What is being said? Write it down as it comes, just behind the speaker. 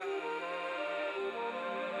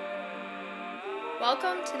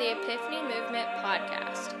Welcome to the Epiphany Movement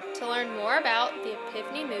podcast. To learn more about the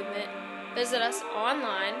Epiphany Movement, visit us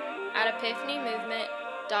online at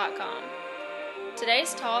epiphanymovement.com.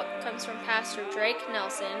 Today's talk comes from Pastor Drake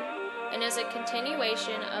Nelson and is a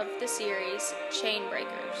continuation of the series Chain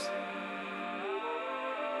Breakers.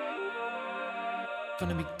 From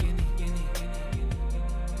the beginning.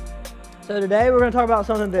 So today we're going to talk about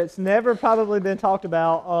something that's never probably been talked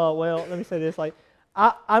about. Let me say this.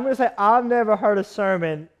 I'm going to say I've never heard a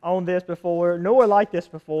sermon on this before, nor like this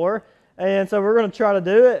before. And so we're going to try to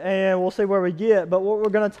do it, and we'll see where we get. But what we're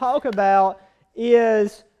going to talk about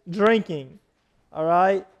is drinking, all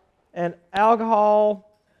right, and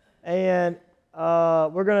alcohol, and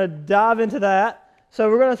we're going to dive into that. So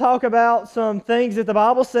we're going to talk about some things that the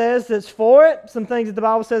Bible says that's for it, some things that the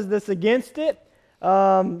Bible says that's against it,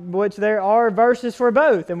 which there are verses for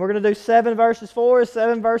both. And we're going to do 7 verses for,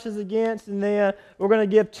 7 verses against, and then we're going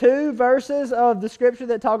to give 2 verses of the Scripture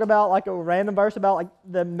that talk about, like a random verse about like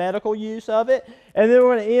the medical use of it. And then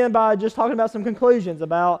we're going to end by just talking about some conclusions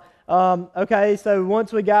about, okay, so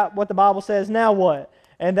once we got what the Bible says, now what?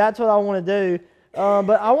 And that's what I want to do.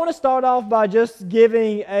 But I want to start off by just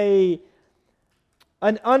giving an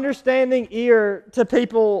understanding ear to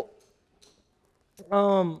people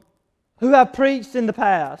who have preached in the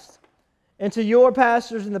past, and to your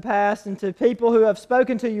pastors in the past, and to people who have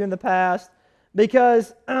spoken to you in the past,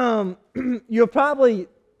 because you'll probably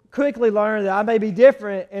quickly learn that I may be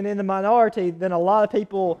different and in the minority than a lot of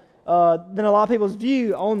people, than a lot of people's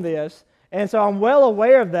view on this, and so I'm well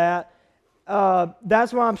aware of that.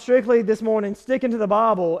 That's why I'm strictly this morning sticking to the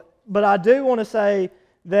Bible. But I do want to say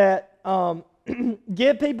that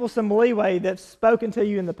give people some leeway that's spoken to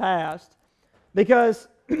you in the past, because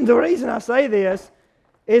the reason I say this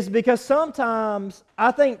is because sometimes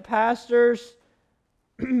I think pastors,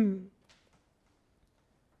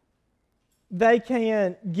 they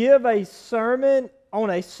can give a sermon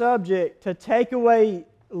on a subject to take away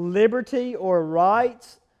liberty or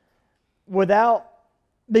rights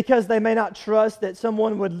because they may not trust that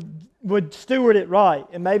someone would steward it right.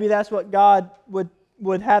 And maybe that's what God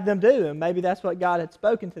would have them do, and maybe that's what God had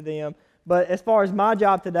spoken to them. But as far as my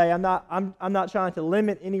job today, I'm not trying to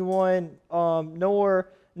limit anyone, nor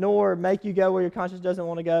make you go where your conscience doesn't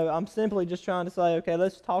want to go. I'm simply just trying to say, okay,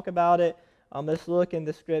 let's talk about it. Let's look in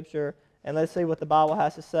the Scripture, and let's see what the Bible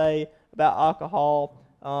has to say about alcohol,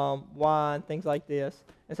 wine, things like this.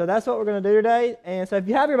 And so that's what we're going to do today. And so if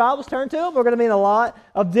you have your Bibles, turn to them. We're going to be in a lot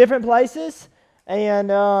of different places,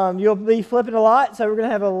 and you'll be flipping a lot. So we're going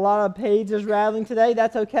to have a lot of pages rattling today.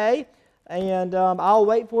 That's okay. And I'll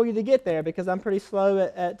wait for you to get there because I'm pretty slow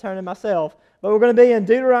at turning myself. But we're going to be in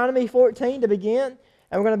Deuteronomy 14 to begin,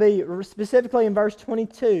 and we're going to be specifically in verse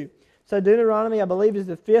 22. So Deuteronomy, I believe, is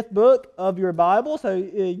the 5th book of your Bible. So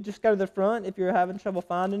you just go to the front if you're having trouble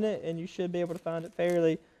finding it, and you should be able to find it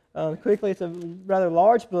fairly quickly. It's a rather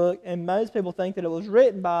large book, and most people think that it was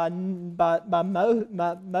written by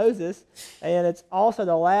Moses, and it's also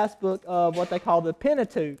the last book of what they call the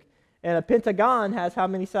Pentateuch. And a pentagon has how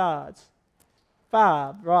many sides?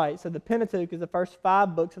 5, right. So the Pentateuch is the first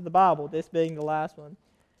 5 books of the Bible, this being the last one.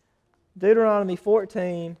 Deuteronomy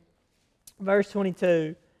 14, verse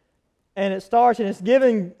 22. And it starts, and it's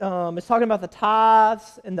talking about the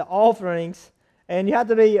tithes and the offerings. And you have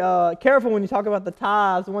to be careful when you talk about the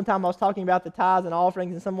tithes. One time I was talking about the tithes and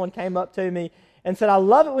offerings, and someone came up to me and said, I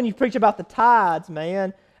love it when you preach about the tithes,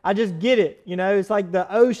 man. I just get it. You know, it's like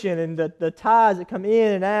the ocean and the tides that come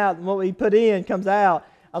in and out, and what we put in comes out.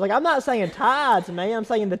 I was like, I'm not saying tides, man. I'm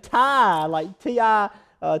saying the tithe, like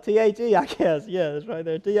T-I-T-H-E, I guess. Yeah, that's right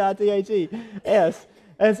there, T-I-T-H-E. Yes.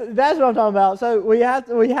 And so that's what I'm talking about. So we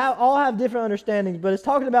all have different understandings, but it's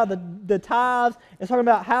talking about the tithes. It's talking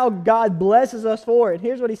about how God blesses us for it.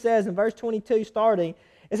 Here's what he says in verse 22 starting.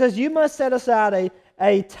 It says, you must set aside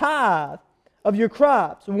a tithe of your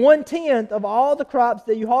crops, 1/10 of all the crops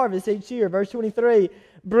that you harvest each year. Verse 23,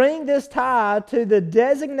 bring this tithe to the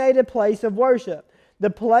designated place of worship, the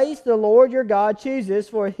place the Lord your God chooses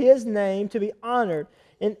for His name to be honored,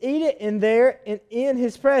 and eat it in there and in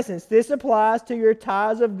His presence. This applies to your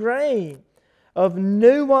tithes of grain, of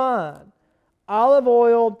new wine, olive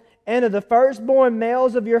oil, and of the firstborn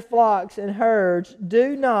males of your flocks and herds.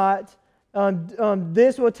 Do not,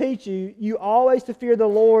 this will teach you always to fear the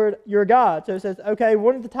Lord your God. So it says, okay,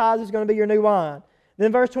 one of the tithes is going to be your new wine.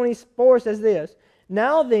 Then verse 24 says this,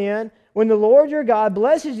 now then, when the Lord your God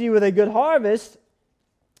blesses you with a good harvest,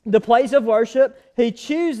 the place of worship He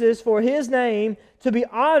chooses for His name to be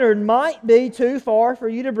honored might be too far for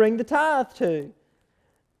you to bring the tithe to.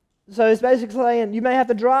 So it's basically saying you may have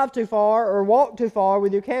to drive too far or walk too far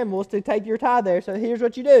with your camels to take your tithe there. So here's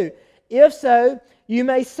what you do. If so, you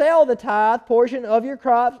may sell the tithe portion of your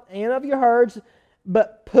crops and of your herds,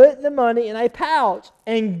 but put the money in a pouch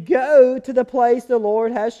and go to the place the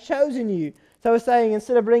Lord has chosen you. So it's saying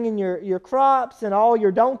instead of bringing your crops and all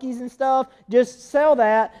your donkeys and stuff, just sell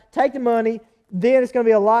that, take the money, then it's going to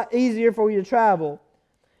be a lot easier for you to travel.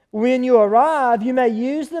 When you arrive, you may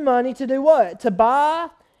use the money to do what? To buy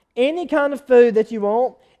any kind of food that you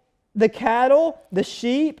want, the cattle, the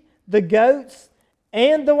sheep, the goats,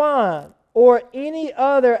 and the wine, or any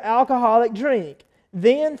other alcoholic drink.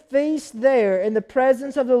 Then feast there in the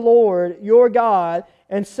presence of the Lord your God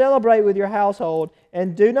and celebrate with your household.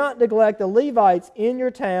 And do not neglect the Levites in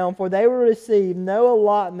your town, for they will receive no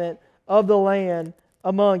allotment of the land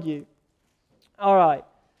among you. All right.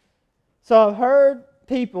 So I've heard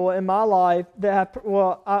people in my life that have,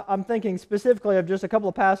 I'm thinking specifically of just a couple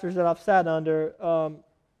of pastors that I've sat under,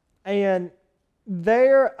 and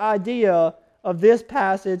their idea of this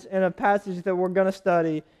passage and a passage that we're going to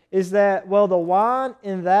study is that, well, the wine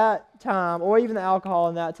in that time, or even the alcohol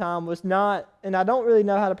in that time, was not, and I don't really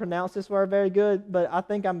know how to pronounce this word very good, but I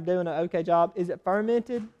think I'm doing an okay job. Is it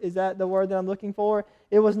fermented? Is that the word that I'm looking for?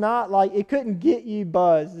 It was not like, it couldn't get you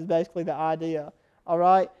buzzed, is basically the idea, all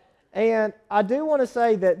right? And I do want to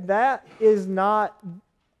say that that is not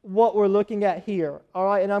what we're looking at here, all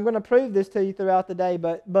right? And I'm going to prove this to you throughout the day,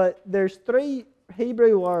 but there's 3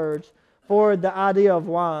 Hebrew words for the idea of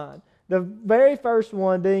wine. The very first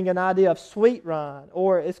one being an idea of sweet wine,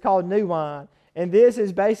 or it's called new wine. And this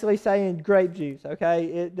is basically saying grape juice, okay?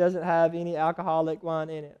 It doesn't have any alcoholic wine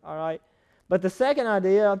in it, all right? But the second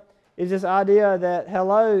idea is this idea that,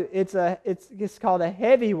 it's called a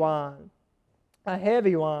heavy wine. A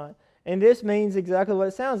heavy wine. And this means exactly what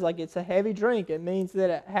it sounds like. It's a heavy drink. It means that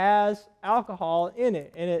it has alcohol in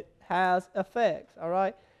it, and it has effects, all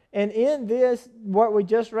right? And in this, what we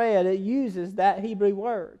just read, it uses that Hebrew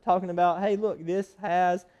word, talking about, hey, look, this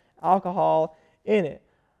has alcohol in it.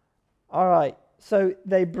 All right, so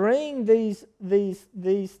they bring these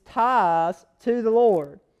tithes to the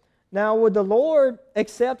Lord. Now, would the Lord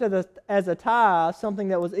accept as a tithe something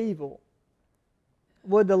that was evil?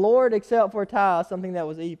 Would the Lord accept for a tithe something that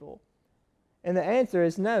was evil? And the answer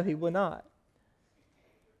is no, He would not.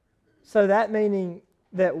 So that meaning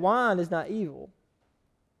that wine is not evil.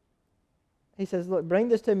 He says, look, bring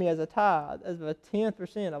this to me as a tithe, as a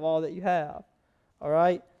 10% of all that you have. All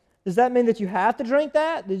right? Does that mean that you have to drink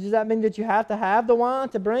that? Does that mean that you have to have the wine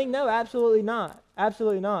to bring? No, absolutely not.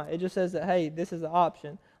 Absolutely not. It just says that, hey, this is an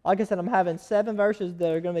option. Like I said, I'm having 7 verses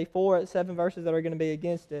that are going to be for it, 7 verses that are going to be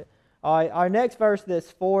against it. All right, our next verse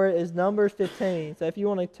that's for it is Numbers 15. So if you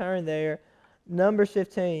want to turn there, Numbers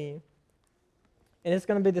 15. And it's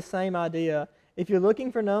going to be the same idea. If you're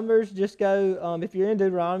looking for numbers, just go, if you're in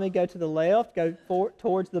Deuteronomy, go to the left, go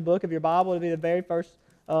towards the book of your Bible. It'll be the very first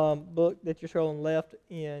book that you're scrolling left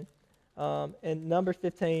in. And Numbers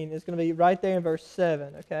 15 is going to be right there in verse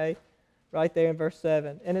 7, okay? Right there in verse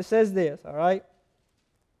 7. And it says this, all right?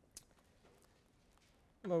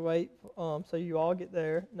 I'm going to wait so you all get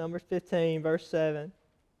there. Numbers 15, verse 7.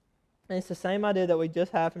 And it's the same idea that we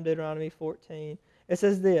just had from Deuteronomy 14. It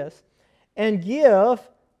says this, and give,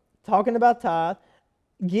 talking about tithe,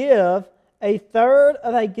 give 1/3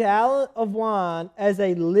 of a gallon of wine as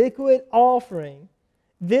a liquid offering.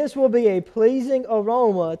 This will be a pleasing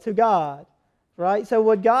aroma to God. Right? So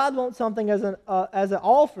would God want something as an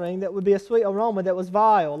offering that would be a sweet aroma that was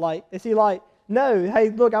vile? Like, is He like, no, hey,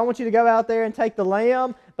 look, I want you to go out there and take the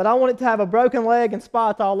lamb, but I want it to have a broken leg and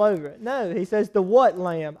spots all over it. No, He says, the what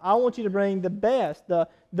lamb? I want you to bring the best,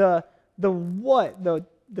 the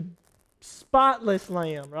spotless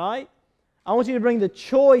lamb, right? I want you to bring the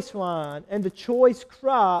choice wine and the choice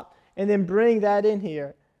crop and then bring that in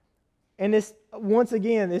here. And this, once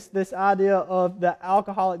again, this idea of the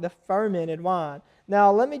alcoholic, the fermented wine.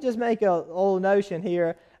 Now, let me just make a little notion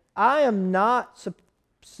here. I am not,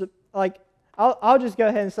 I'll just go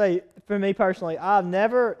ahead and say, for me personally, I've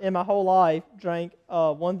never in my whole life drank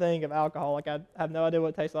one thing of alcohol. Like, I have no idea what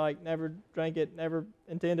it tastes like, never drank it, never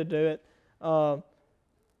intend to do it.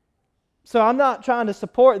 So I'm not trying to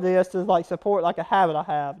support this to support a habit I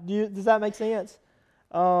have. Does that make sense?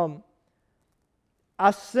 I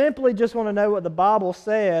simply just want to know what the Bible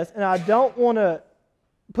says, and I don't want to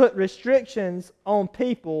put restrictions on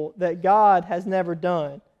people that God has never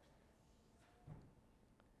done.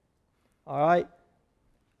 All right?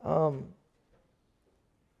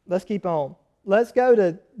 Let's keep on. Let's go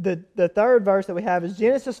to the third verse that we have is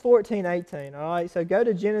Genesis 14:18. All right, so go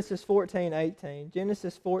to Genesis 14:18.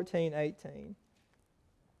 Genesis 14:18.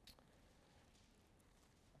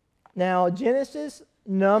 Now, Genesis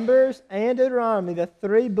Numbers, and Deuteronomy, the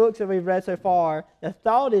 3 books that we've read so far, the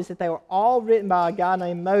thought is that they were all written by a guy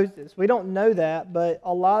named Moses. We don't know that, but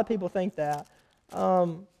a lot of people think that.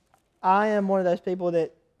 I am one of those people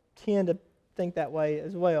that tend to think that way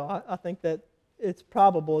as well. I think that it's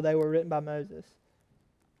probable they were written by Moses.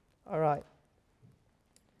 All right.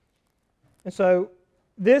 And so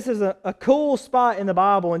this is a cool spot in the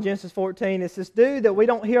Bible in Genesis 14. It's this dude that we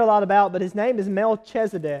don't hear a lot about, but his name is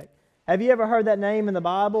Melchizedek. Have you ever heard that name in the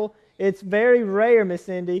Bible? It's very rare, Miss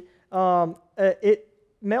Cindy.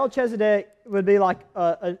 Melchizedek would be like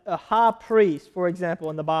a high priest, for example,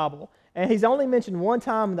 in the Bible. And he's only mentioned one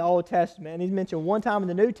time in the Old Testament, and he's mentioned one time in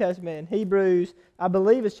the New Testament in Hebrews, I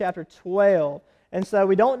believe it's chapter 12. And so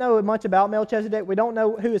we don't know much about Melchizedek. We don't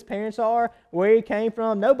know who his parents are, where he came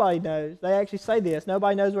from. Nobody knows. They actually say this.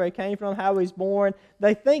 Nobody knows where he came from, how he was born.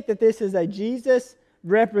 They think that this is a Jesus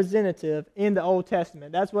representative in the Old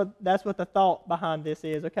Testament. That's what the thought behind this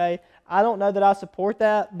is, okay? I don't know that I support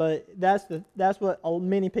that, but that's what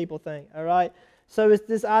many people think, all right? So it's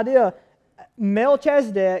this idea,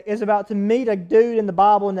 Melchizedek is about to meet a dude in the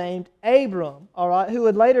Bible named Abram, all right, who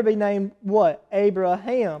would later be named what?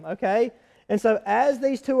 Abraham, okay? And so as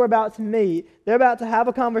these two are about to meet, they're about to have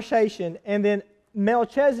a conversation, and then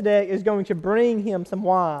Melchizedek is going to bring him some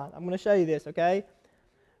wine. I'm going to show you this, okay?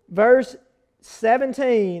 Verse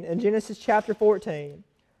 17 in Genesis chapter 14.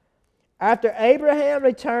 After Abraham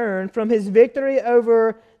returned from his victory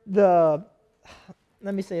over the,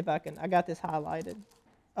 let me see if I got this highlighted.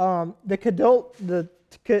 The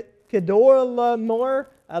Kedorlaomer,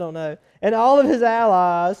 I don't know, and all of his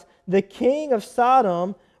allies, the king of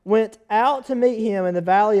Sodom went out to meet him in the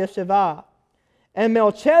valley of Shavah. And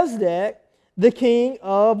Melchizedek, the king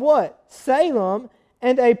of what? Salem,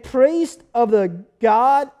 and a priest of the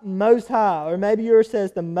God Most High, or maybe yours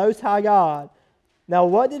says the Most High God. Now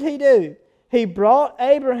what did he do? He brought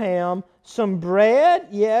Abraham some bread,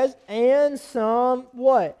 yes, and some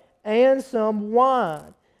what? And some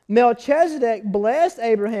wine. Melchizedek blessed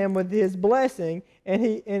Abraham with his blessing, and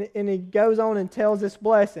he goes on and tells this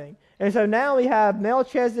blessing. And so now we have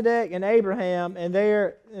Melchizedek and Abraham, and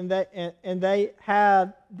they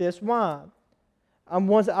have this wine.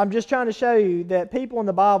 I'm just trying to show you that people in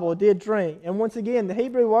the Bible did drink. And once again, the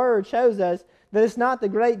Hebrew word shows us that it's not the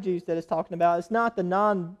grape juice that it's talking about. It's not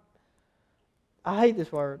the I hate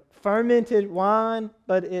this word, fermented wine,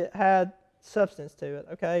 but it had substance to it,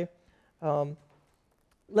 okay?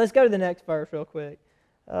 Let's go to the next verse real quick.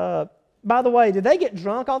 By the way, did they get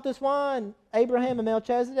drunk off this wine, Abraham and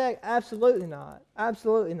Melchizedek? Absolutely not.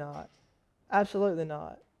 Absolutely not. Absolutely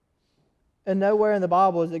not. And nowhere in the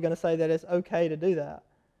Bible is it going to say that it's okay to do that.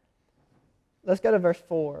 Let's go to verse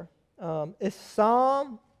 4. It's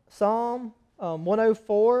Psalm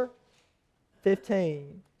 104,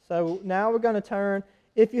 15. So now we're going to turn.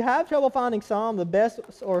 If you have trouble finding Psalms, the best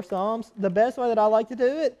way that I like to do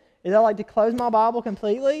it is I like to close my Bible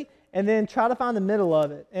completely and then try to find the middle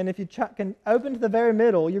of it. And if you can open to the very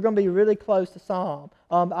middle, you're going to be really close to Psalm.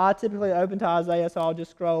 I typically open to Isaiah, so I'll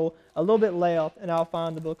just scroll a little bit left, and I'll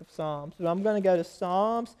find the book of Psalms. So I'm going to go to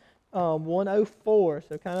Psalms 104,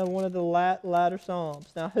 so kind of one of the latter Psalms.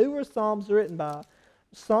 Now, who were Psalms written by?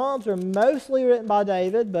 Psalms are mostly written by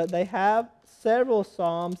David, but they have several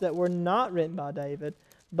Psalms that were not written by David.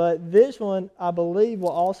 But this one, I believe, will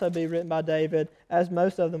also be written by David, as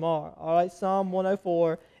most of them are. All right, Psalm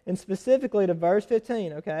 104, and specifically to verse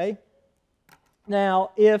 15, okay?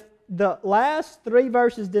 Now, if the last 3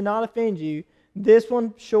 verses did not offend you, this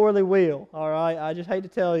one surely will, all right? I just hate to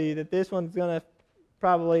tell you that this one's going to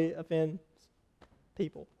probably offend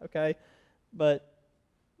people, okay? But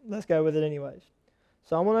let's go with it anyways.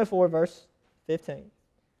 Psalm 104, verse 15.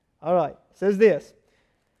 All right, it says this.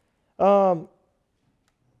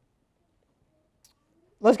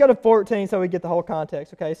 Let's go to 14 so we get the whole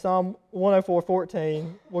context. Okay, Psalm 104,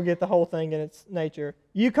 14. We'll get the whole thing in its nature.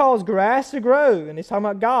 You cause grass to grow, and he's talking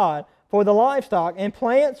about God, for the livestock, and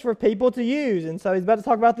plants for people to use. And so he's about to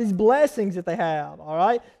talk about these blessings that they have, all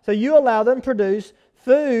right? So you allow them to produce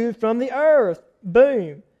food from the earth.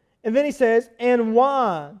 Boom. And then he says, and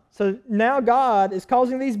wine. So now God is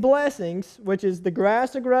causing these blessings, which is the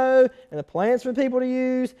grass to grow and the plants for people to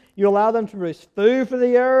use. You allow them to produce food for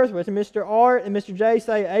the earth, which Mr. Art and Mr. J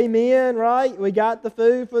say, amen, right? We got the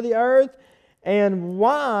food for the earth. And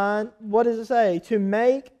wine, what does it say? To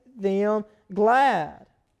make them glad.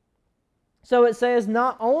 So it says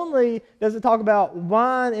not only does it talk about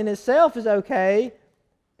wine in itself is okay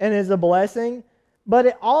and is a blessing, but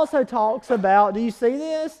it also talks about, do you see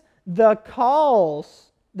this? The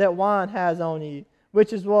cause that wine has on you,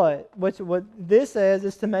 which is what? What this says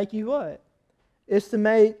is to make you what? It's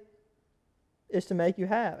is to make you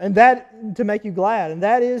happy, and that to make you glad, and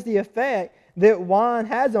that is the effect that wine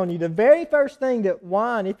has on you. The very first thing that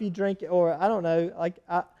wine, if you drink it, or I don't know, like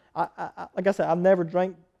I said, I've never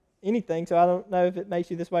drank anything, so I don't know if it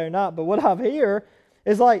makes you this way or not. But what I've heard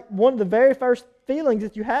is like one of the very first feelings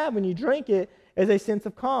that you have when you drink it is a sense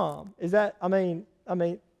of calm. Is that? I mean,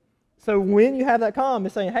 so when you have that calm,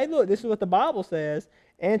 it's saying, hey, look, this is what the Bible says,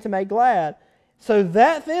 and to make glad. So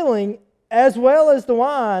that feeling, as well as the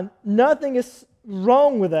wine, nothing is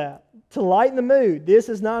wrong with that. To lighten the mood, this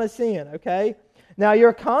is not a sin, okay? Now,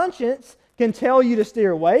 your conscience can tell you to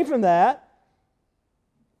steer away from that,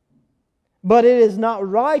 but it is not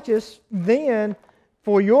righteous then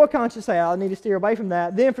for your conscience to say, I need to steer away from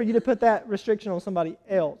that, then for you to put that restriction on somebody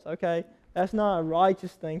else, okay? That's not a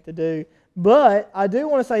righteous thing to do. But I do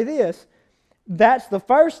want to say this. That's the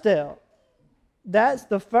first step. That's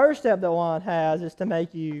the first step that wine has, is to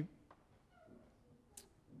make you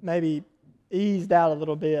maybe eased out a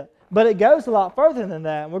little bit. But it goes a lot further than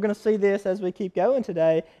that. And we're going to see this as we keep going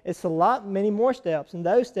today. It's many more steps. And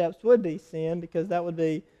those steps would be sin, because that would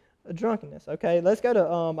be a drunkenness. Okay, let's go to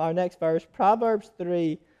our next verse, Proverbs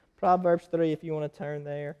 3. Proverbs 3, if you want to turn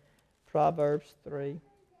there. Proverbs 3.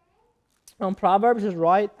 Proverbs is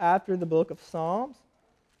right after the book of Psalms.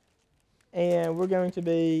 And we're going to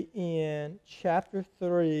be in chapter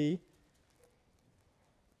 3,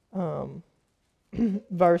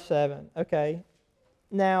 verse 7. Okay.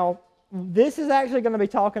 Now, this is actually going to be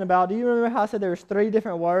talking about, do you remember how I said there's 3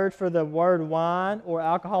 different words for the word wine or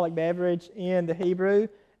alcoholic beverage in the Hebrew?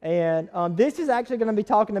 And this is actually going to be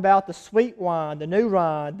talking about the sweet wine, the new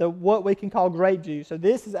wine, what we can call grape juice. So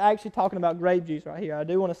this is actually talking about grape juice right here. I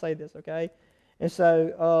do want to say this, okay? And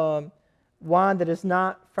so wine that is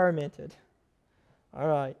not fermented. All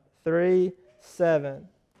right, 3:7.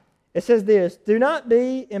 It says this, do not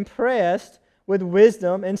be impressed with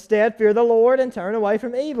wisdom. Instead, fear the Lord and turn away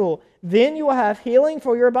from evil. Then you will have healing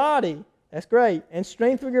for your body. That's great. And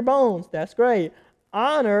strength for your bones. That's great.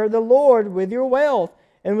 Honor the Lord with your wealth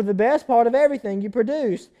and with the best part of everything you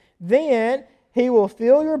produce. Then He will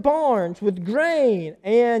fill your barns with grain,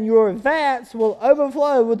 and your vats will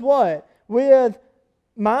overflow with what? With,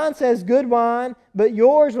 mine says good wine, but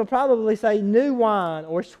yours will probably say new wine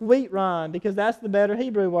or sweet wine, because that's the better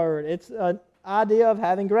Hebrew word. It's an idea of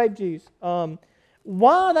having grape juice. Why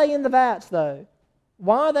are they in the vats, though?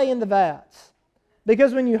 Why are they in the vats?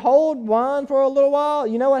 Because when you hold wine for a little while,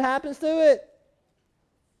 you know what happens to it?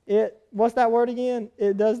 What's that word again?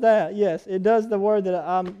 It does that. Yes, it does the word that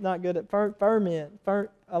I'm not good at. Ferment.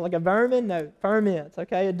 Like a vermin? No, ferments.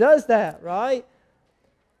 Okay, it does that, right?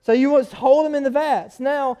 So you must hold them in the vats.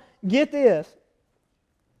 Now, get this.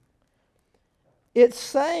 It's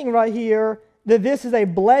saying right here that this is a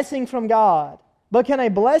blessing from God. But can a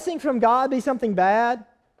blessing from God be something bad?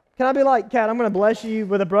 Can I be like, Kat, I'm going to bless you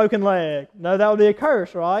with a broken leg? No, that would be a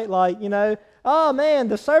curse, right? Like, oh man,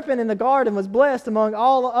 the serpent in the garden was blessed among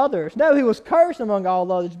all the others. No, he was cursed among all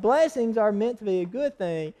the others. Blessings are meant to be a good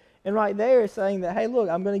thing. And right there it's saying that, hey, look,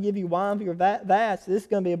 I'm going to give you wine for your vats. This is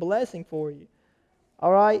going to be a blessing for you.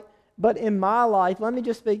 All right? But in my life, let me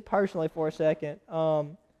just speak personally for a second.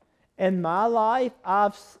 In my life,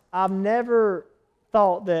 I've never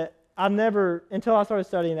thought that, until I started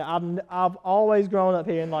studying it, I've always grown up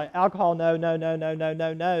hearing like alcohol, no. And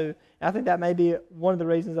I think that may be one of the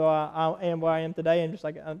reasons why I am where I am today. And just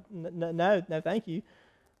like, no, thank you.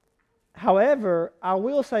 However, I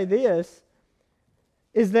will say this,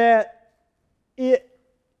 is that it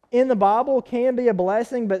in the Bible can be a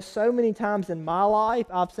blessing, but so many times in my life,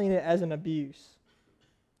 I've seen it as an abuse.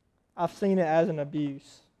 I've seen it as an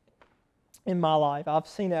abuse in my life. I've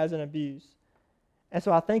seen it as an abuse. And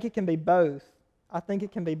so I think it can be both.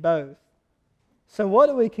 So what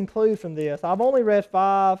do we conclude from this? I've only read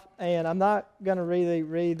 5, and I'm not going to really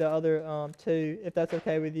read the other 2, if that's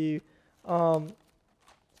okay with you. I'll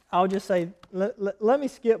just say, let me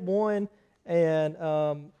skip 1, and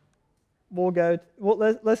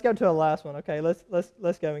let's go to the last one, okay? Let's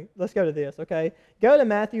go to this, okay? Go to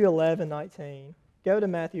Matthew 11:19. Go to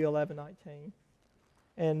Matthew 11:19.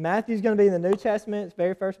 And Matthew's going to be in the New Testament. It's the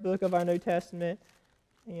very first book of our New Testament.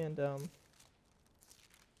 And I'm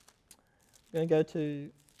going to go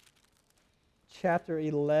to chapter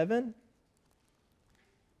 11.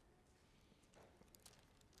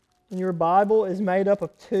 And your Bible is made up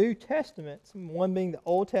of 2 testaments, one being the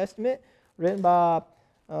Old Testament, written by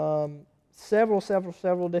several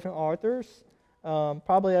different authors,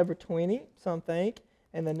 probably over 20, some think.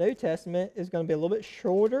 And the New Testament is going to be a little bit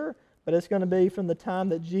shorter, but it's going to be from the time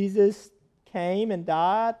that Jesus came and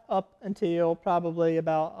died up until probably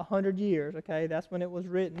about 100 years, okay? That's when it was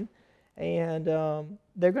written. And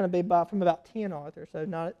they're going to be from about 10 authors. So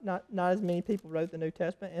not as many people wrote the New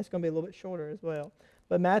Testament, and it's going to be a little bit shorter as well.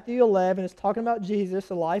 But Matthew 11 is talking about Jesus,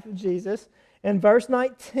 the life of Jesus. In verse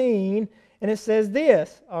 19, and it says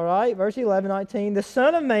this, all right, verse 11, 19, the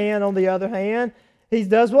Son of Man, on the other hand, he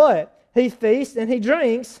does what? He feasts and he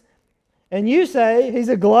drinks, and you say he's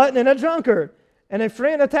a glutton and a drunkard, and a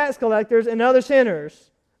friend of tax collectors and other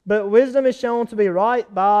sinners. But wisdom is shown to be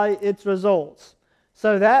right by its results.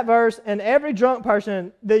 So that verse, and every drunk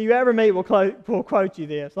person that you ever meet will quote you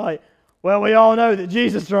this. Like, well, we all know that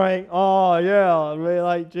Jesus drank. Oh, yeah, really,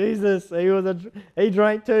 like Jesus, he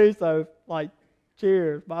drank too, so like,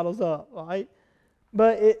 cheers, bottles up, right?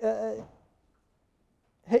 But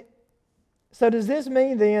so does this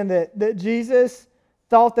mean then that Jesus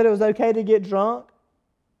thought that it was okay to get drunk?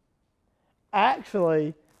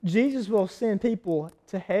 Actually, Jesus will send people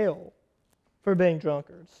to hell for being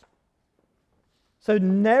drunkards. So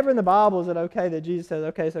never in the Bible is it okay that Jesus says,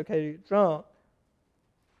 okay, it's okay to get drunk.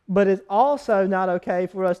 But it's also not okay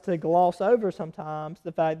for us to gloss over sometimes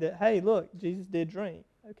the fact that, hey, look, Jesus did drink,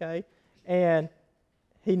 okay? And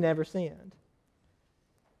he never sinned.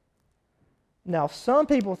 Now, some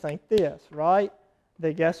people think this, right?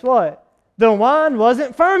 That guess what? The wine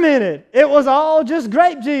wasn't fermented. It was all just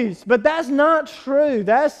grape juice. But that's not true.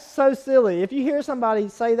 That's so silly. If you hear somebody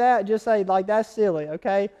say that, just say, like, that's silly,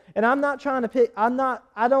 okay? And I'm not trying to pick, I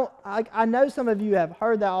know some of you have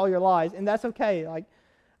heard that all your lives, and that's okay.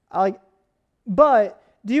 But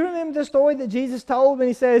do you remember the story that Jesus told when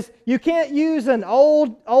he says, you can't use an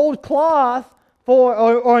old cloth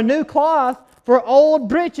or a new cloth for old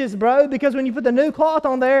breeches, bro, because when you put the new cloth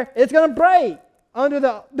on there, it's going to break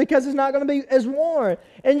because it's not going to be as worn.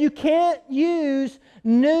 And you can't use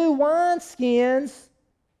new wineskins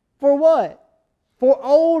for what? For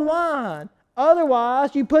old wine.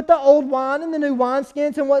 Otherwise, you put the old wine in the new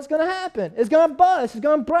wineskins, and what's going to happen? It's going to bust. It's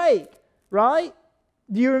going to break, right?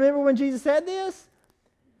 Do you remember when Jesus said this?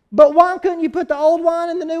 But why couldn't you put the old wine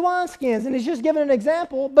in the new wineskins? And he's just giving an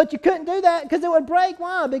example, but you couldn't do that because it would break.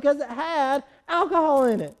 Why? Because it had alcohol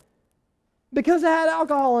in it. Because it had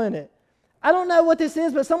alcohol in it. I don't know what this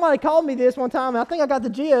is, but somebody called me this one time, and I think I got the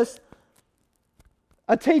gist.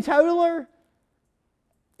 A teetotaler?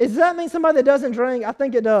 Does that mean somebody that doesn't drink? I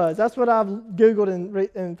think it does. That's what I've Googled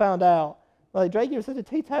and found out. Like, Drake, you're such a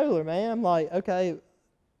teetotaler, man. I'm like, okay,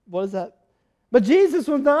 what is that? But Jesus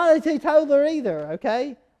was not a teetotaler either,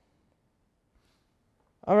 okay?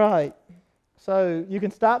 All right. So you can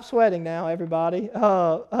stop sweating now, everybody.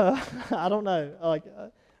 I don't know.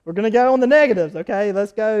 We're going to go on the negatives, okay?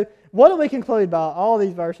 Let's go. What do we conclude by all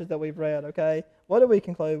these verses that we've read, okay? What do we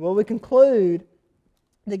conclude? Well, we conclude,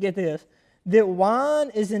 to get this, that wine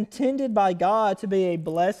is intended by God to be a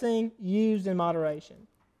blessing used in moderation.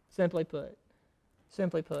 Simply put.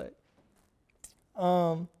 Simply put.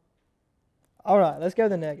 All right, let's go to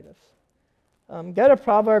the negatives. Go to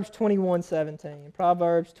Proverbs 21:17.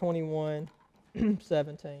 Proverbs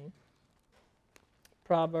 21:17.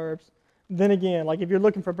 Proverbs. Then again, like if you're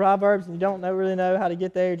looking for Proverbs and you don't really know how to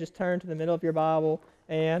get there, just turn to the middle of your Bible,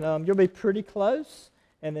 and you'll be pretty close,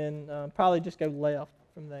 and then probably just go left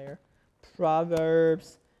from there.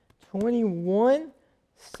 Proverbs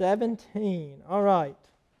 21:17. All right,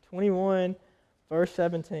 21, verse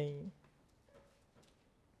 17.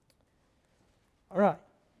 All right.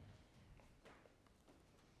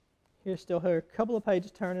 Here's still here a couple of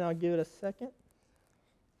pages turning. I'll give it a second.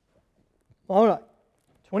 All right.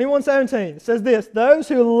 21:17. It says this: those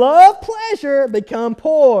who love pleasure become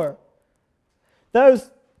poor. Those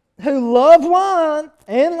who love wine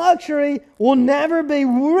and luxury will never be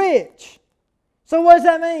rich. So what does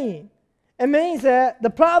that mean? It means that the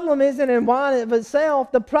problem isn't in wine of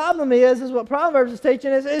itself. The problem is what Proverbs is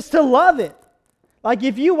teaching is to love it. Like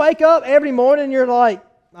if you wake up every morning and you're like,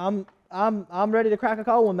 I'm ready to crack a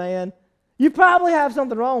cold one, man. You probably have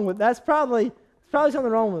something wrong with that. There's probably something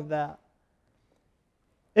wrong with that.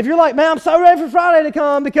 If you're like, man, I'm so ready for Friday to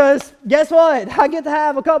come because guess what? I get to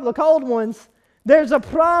have a couple of cold ones. There's a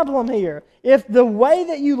problem here. If the way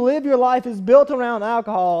that you live your life is built around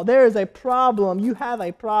alcohol, there is a problem. You have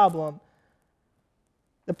a problem.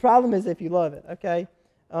 The problem is if you love it, okay?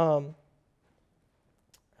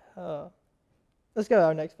 Let's go to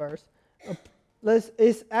our next verse.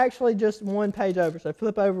 It's actually just one page over, so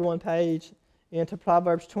flip over one page into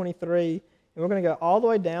Proverbs 23, and we're going to go all the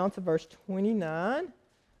way down to verse 29.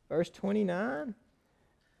 Verse 29.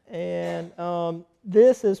 And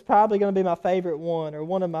this is probably going to be my favorite one, or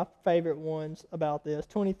one of my favorite ones about this.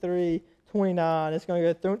 23, 29. It's going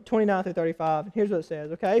to go 29 through 35. And here's what it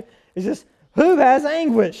says, okay? It's just, who has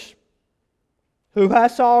anguish? Who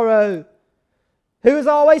has sorrow? who is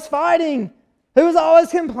always fighting, who is always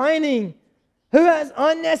complaining, who has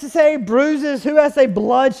unnecessary bruises, who has a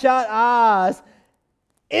bloodshot eyes.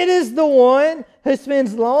 It is the one who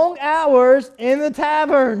spends long hours in the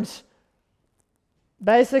taverns.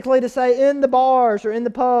 Basically to say in the bars or in the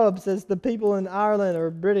pubs, as the people in Ireland or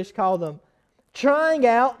British call them. Trying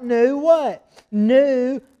out new what?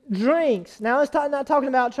 New drinks. Now it's not talking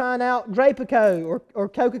about trying out Grape-A-Co or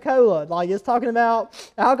Coca-Cola. Like it's talking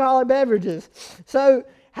about alcoholic beverages. So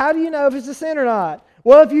how do you know if it's a sin or not?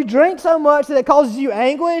 Well, if you drink so much that it causes you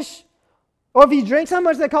anguish, or if you drink so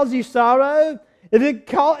much that it causes you sorrow, if it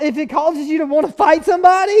causes you to want to fight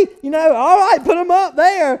somebody, all right, put them up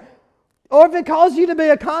there. Or if it causes you to be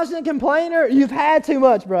a constant complainer, you've had too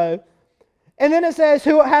much, bro. And then it says,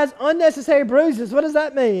 who has unnecessary bruises. What does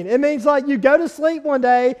that mean? It means like you go to sleep one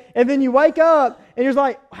day, and then you wake up, and you're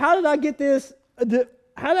like, how did I get this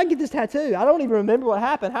tattoo? I don't even remember what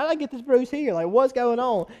happened. How did I get this bruise here? Like, what's going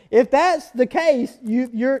on? If that's the case,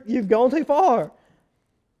 you've gone too far.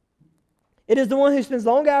 It is the one who spends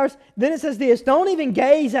long hours. Then it says this, don't even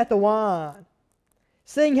gaze at the wine,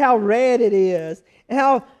 seeing how red it is, and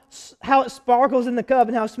how it sparkles in the cup,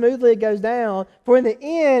 and how smoothly it goes down. For in the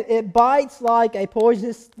end, it bites like a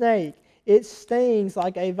poisonous snake. It stings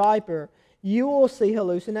like a viper. You will see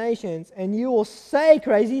hallucinations, and you will say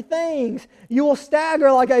crazy things. You will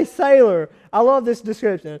stagger like a sailor. I love this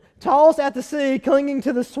description. Tossed at the sea, clinging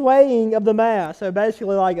to the swaying of the mast. So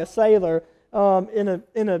basically like a sailor in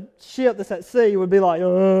a ship that's at sea would be like,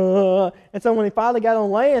 and so when he finally got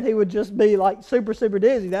on land, he would just be like super, super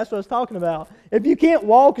dizzy. That's what it's talking about. If you can't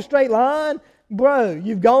walk a straight line, bro,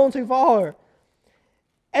 you've gone too far.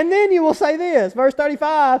 And then you will say this, verse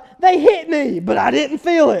 35, they hit me, but I didn't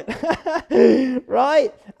feel it.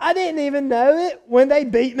 Right? I didn't even know it when they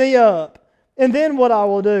beat me up. And then what I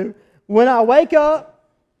will do, when I wake up,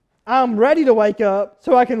 I'm ready to wake up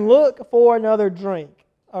so I can look for another drink.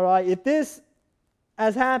 All right? If this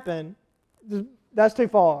has happened, that's too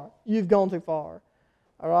far. You've gone too far.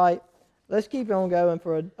 All right? Let's keep on going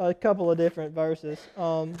for a couple of different verses.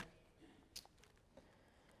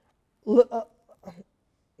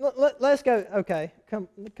 Let's go. Okay, come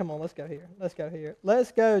on. Let's go here.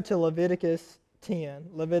 Let's go to Leviticus 10.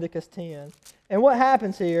 Leviticus 10. And what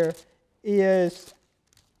happens here is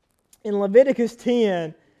in Leviticus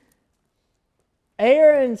 10,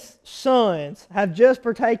 Aaron's sons have just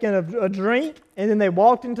partaken of a drink, and then they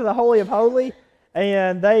walked into the Holy of Holies,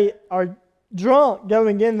 and they are drunk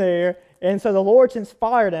going in there, and so the Lord sends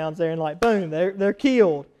fire down there, and like boom, they're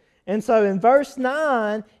killed. And so in verse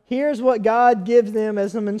 9, here's what God gives them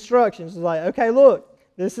as some instructions. It's like, okay, look,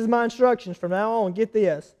 this is my instructions from now on. Get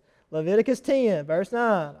this. Leviticus 10, verse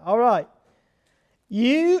 9. All right.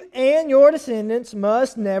 You and your descendants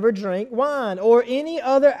must never drink wine or any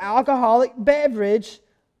other alcoholic beverage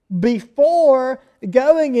before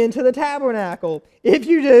going into the tabernacle. If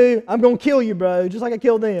you do, I'm going to kill you, bro, just like I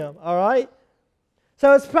killed them. All right?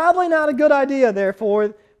 So it's probably not a good idea,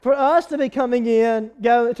 therefore, for us to be coming in,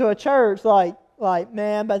 go to a church like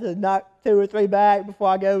man, I'm about to knock 2 or 3 back before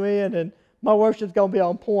I go in, and my worship's going to be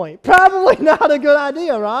on point. Probably not a good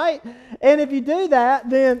idea, right? And if you do that,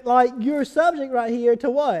 then like you're subject right here to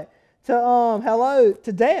what?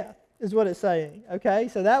 To death is what it's saying. Okay,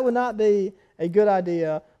 so that would not be a good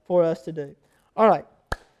idea for us to do. All right.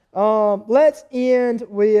 Let's end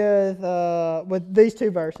with these 2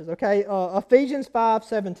 verses. Okay, Ephesians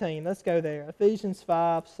 5:17. Let's go there. Ephesians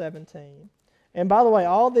 5:17. And by the way,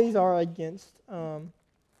 all these are against some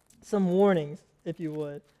warnings, if you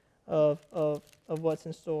would, of what's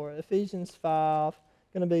in store. Ephesians 5,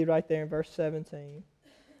 going to be right there in verse 17.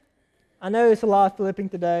 I know it's a lot of flipping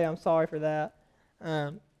today. I'm sorry for that.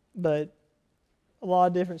 But a lot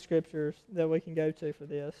of different scriptures that we can go to for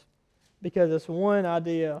this, because it's one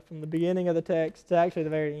idea from the beginning of the text to actually the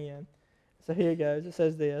very end. So here it goes. It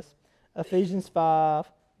says this. Ephesians 5,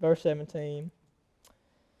 verse 17.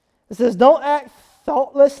 It says, don't act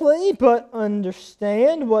thoughtlessly, but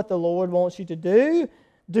understand what the Lord wants you to do.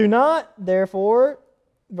 Do not, therefore,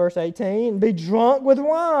 verse 18, be drunk with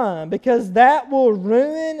wine, because that will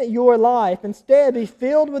ruin your life. Instead, be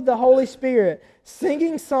filled with the Holy Spirit,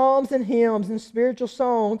 singing psalms and hymns and spiritual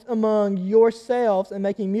songs among yourselves and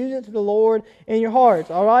making music to the Lord in your hearts.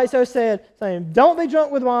 All right, so it said, saying, don't be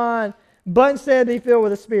drunk with wine, but instead be filled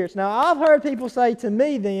with the Spirit. Now, I've heard people say to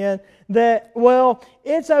me then that, well,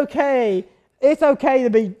 it's okay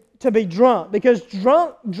to be drunk, because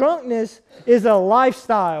drunkenness is a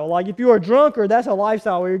lifestyle. Like if you're a drunkard, that's a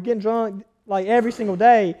lifestyle where you're getting drunk like every single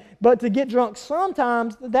day. But to get drunk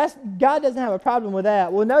sometimes, God doesn't have a problem with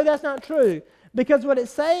that. Well, no, that's not true, because what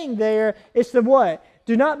it's saying there is to what?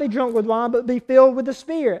 Do not be drunk with wine, but be filled with the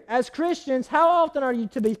Spirit. As Christians, how often are you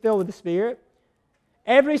to be filled with the Spirit?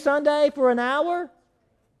 Every Sunday for an hour?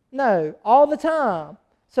 No, all the time.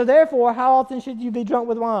 So therefore, how often should you be drunk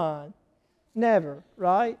with wine? Never,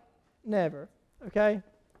 right? Never, okay?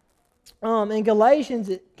 In Galatians,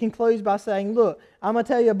 it concludes by saying, look, I'm going to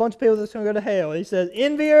tell you a bunch of people that's going to go to hell. He says,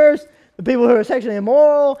 enviers, the people who are sexually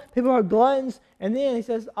immoral, people who are gluttons, and then he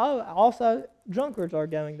says, oh, also drunkards are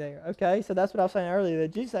going there, okay? So that's what I was saying earlier,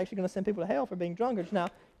 that Jesus is actually going to send people to hell for being drunkards. Now,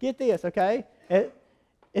 get this, okay? It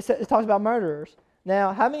talks about murderers.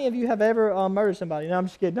 Now, how many of you have ever murdered somebody? No, I'm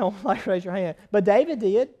just kidding. Don't raise your hand. But David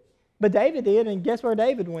did. And guess where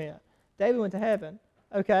David went? David went to heaven,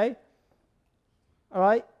 okay? All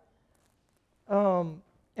right?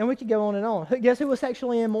 And we could go on and on. Guess who was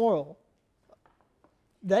sexually immoral?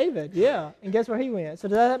 David, yeah. And guess where he went? So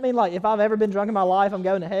does that mean, like, if I've ever been drunk in my life, I'm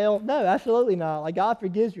going to hell? No, absolutely not. Like, God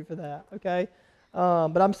forgives you for that, okay?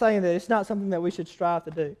 But I'm saying that it's not something that we should strive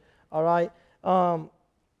to do, all right? I'm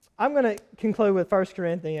going to conclude with 1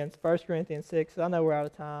 Corinthians 6. I know we're out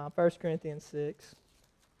of time. 1 Corinthians 6.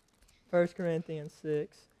 1 Corinthians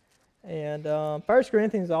 6. And 1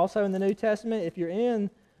 Corinthians is also in the New Testament. If you're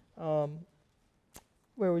in...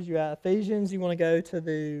 where was you at? Ephesians, you want to go to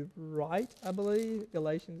the right, I believe.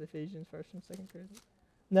 Galatians, Ephesians, 1st and 2nd Corinthians.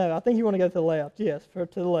 No, I think you want to go to the left. Yes, to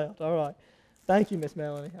the left. All right. Thank you, Miss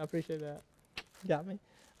Melanie. I appreciate that. Got me.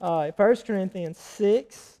 All right, 1 Corinthians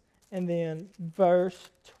 6 and then verse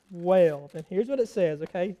 12. And here's what it says,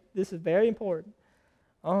 okay? This is very important.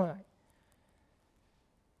 All right.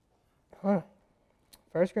 All right.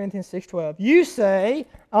 1 Corinthians 6:12. You say,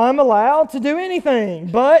 I'm allowed to do anything,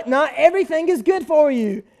 but not everything is good for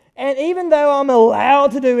you. And even though I'm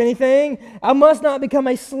allowed to do anything, I must not become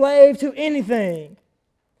a slave to anything.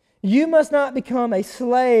 You must not become a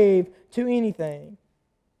slave to anything.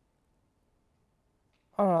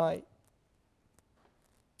 All right.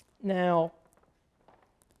 Now,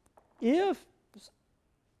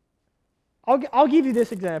 I'll give you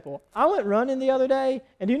this example. I went running the other day,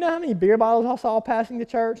 and do you know how many beer bottles I saw passing the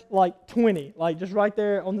church? Like 20, like just right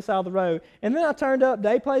there on the side of the road. And then I turned up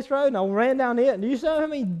Day Place Road, and I ran down it, and do you know how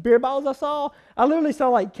many beer bottles I saw? I literally saw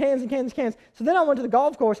like cans and cans and cans. So then I went to the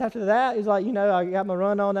golf course after that. It was like, I got my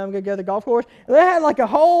run on, now I'm going to go to the golf course. And they had like a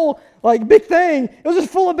whole like big thing. It was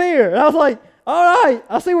just full of beer. And I was like, all right,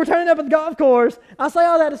 I see we're turning up at the golf course. I say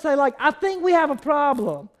all that to say, like, I think we have a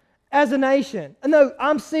problem as a nation. No,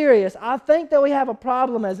 I'm serious. I think that we have a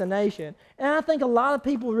problem as a nation. And I think a lot of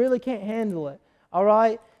people really can't handle it. All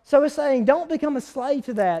right? So it's saying don't become a slave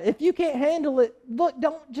to that. If you can't handle it, look,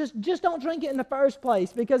 just don't drink it in the first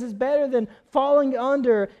place, because it's better than falling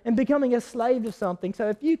under and becoming a slave to something. So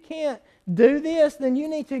if you can't do this, then you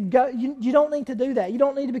need to go. You don't need to do that. You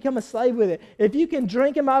don't need to become a slave with it. If you can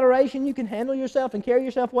drink in moderation, you can handle yourself and carry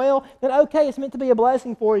yourself well, then okay, it's meant to be a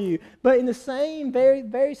blessing for you. But in the same, very,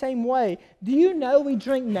 very same way, do you know we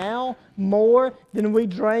drink now more than we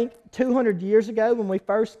drank 200 years ago when we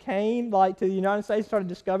first came to the United States and started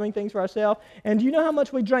discovering things for ourselves? And do you know how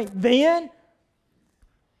much we drank then?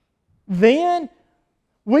 Then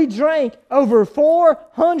we drank over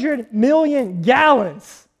 400 million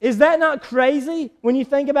gallons. Is that not crazy when you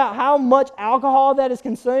think about how much alcohol that is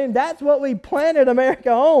consumed? That's what we planted America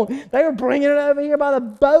on. They were bringing it over here by the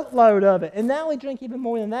boatload of it. And now we drink even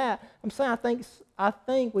more than that. I'm saying I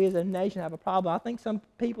think we as a nation have a problem. I think some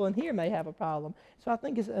people in here may have a problem. So I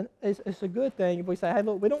think it's a good thing if we say, hey,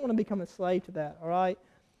 look, we don't want to become a slave to that, all right?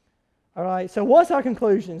 All right, so what's our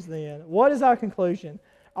conclusions then? What is our conclusion?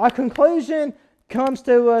 Our conclusion comes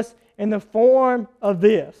to us in the form of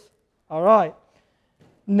this, all right?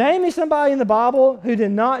 Name me somebody in the Bible who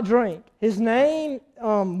did not drink. His name,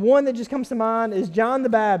 one that just comes to mind, is John the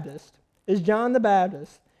Baptist.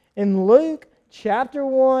 In Luke chapter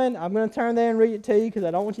 1, I'm going to turn there and read it to you because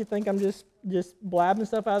I don't want you to think I'm just blabbing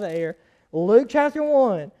stuff out of the air. Luke chapter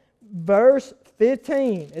 1, verse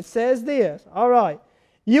 15. It says this, all right.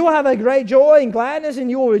 You will have a great joy and gladness, and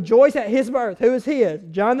you will rejoice at his birth. Who is his?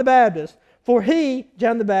 John the Baptist. For he,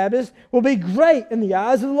 John the Baptist, will be great in the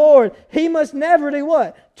eyes of the Lord. He must never do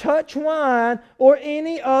what? Touch wine or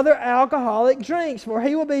any other alcoholic drinks, for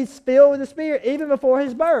he will be filled with the Spirit even before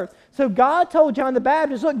his birth. So God told John the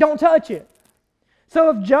Baptist, look, don't touch it. So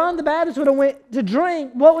if John the Baptist would have went to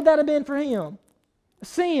drink, what would that have been for him?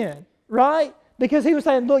 Sin, right? Because he was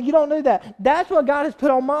saying, look, you don't do that. That's what God has put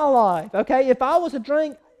on my life, okay? If I was to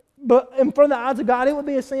drink, but in front of the eyes of God, it would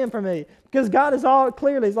be a sin for me. Because God is all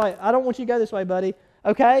clearly, he's like, I don't want you to go this way, buddy.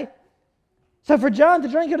 Okay? So for John to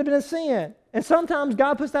drink, it would have been a sin. And sometimes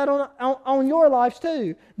God puts that on your lives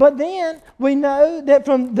too. But then we know that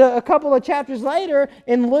from a couple of chapters later,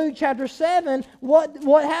 in Luke chapter 7,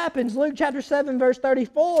 what happens? Luke chapter 7, verse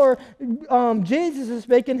 34, Jesus is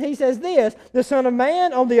speaking. He says this, the Son of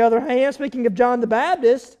Man, on the other hand, speaking of John the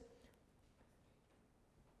Baptist,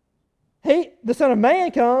 the Son of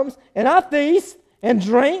Man comes, and I feast and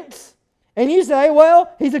drinks. And you say, well,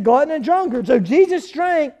 he's a glutton and drunkard. So Jesus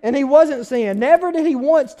drank and he wasn't sin. Never did he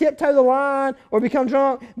once tiptoe the line or become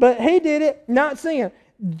drunk, but he did it, not sin.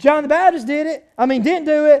 John the Baptist didn't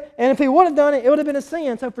do it, and if he would have done it, it would have been a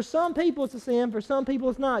sin. So for some people it's a sin, for some people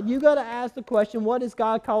it's not. You got to ask the question, what is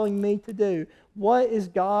God calling me to do? What is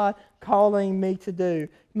God calling me to do?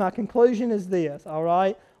 My conclusion is this, all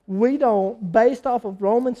right? We don't, based off of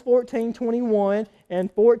Romans 14:21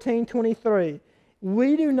 and 14:23,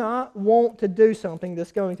 we do not want to do something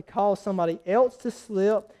that's going to cause somebody else to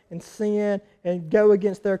slip and sin and go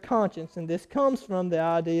against their conscience. And this comes from the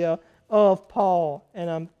idea of Paul. And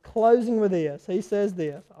I'm closing with this. He says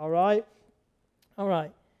this, all right? All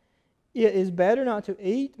right. It is better not to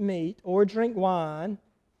eat meat or drink wine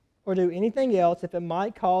or do anything else if it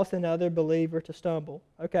might cause another believer to stumble.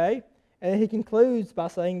 Okay? And he concludes by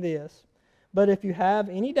saying this. But if you have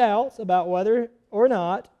any doubts about whether or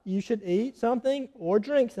not you should eat something or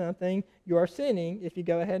drink something, you are sinning if you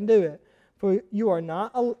go ahead and do it. For you are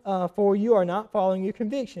not following your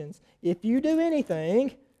convictions. If you do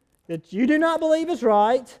anything that you do not believe is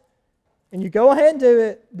right, and you go ahead and do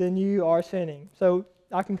it, then you are sinning. So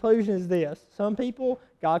our conclusion is this. Some people,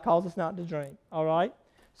 God calls us not to drink, all right?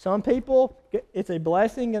 Some people, it's a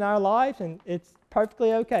blessing in our lives, and it's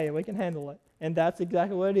perfectly okay, and we can handle it. And that's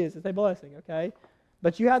exactly what it is. It's a blessing, okay?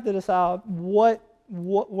 But you have to decide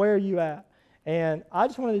where you at. And I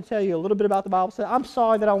just wanted to tell you a little bit about the Bible study. I'm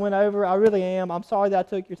sorry that I went over. I really am. I'm sorry that I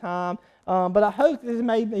took your time. But I hope this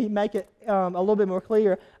made me make it a little bit more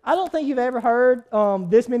clear. I don't think you've ever heard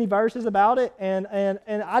this many verses about it. And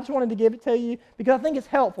I just wanted to give it to you because I think it's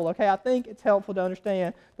helpful, okay? I think it's helpful to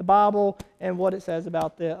understand the Bible and what it says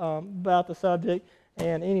about the subject.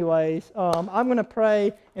 And anyways, I'm going to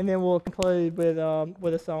pray, and then we'll conclude with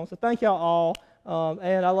a song. So thank y'all all.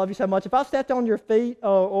 And I love you so much. If I stepped on your feet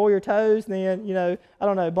or your toes, then, I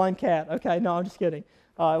don't know, blame Cat. Okay, no, I'm just kidding.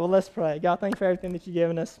 All right, well, let's pray. God, thank you for everything that you've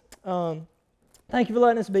given us. Thank you for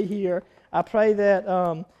letting us be here. I pray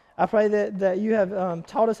that you have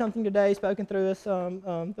taught us something today, spoken through us,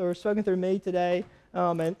 or spoken through me today,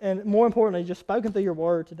 and more importantly, just spoken through your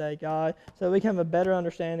word today, God, so we can have a better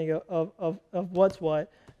understanding of what's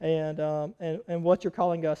what and what you're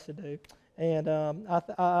calling us to do. And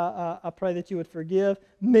I pray that you would forgive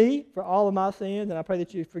me for all of my sins, and I pray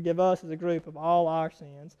that you would forgive us as a group of all our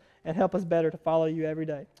sins and help us better to follow you every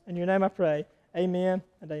day. In your name I pray, amen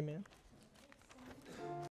and amen.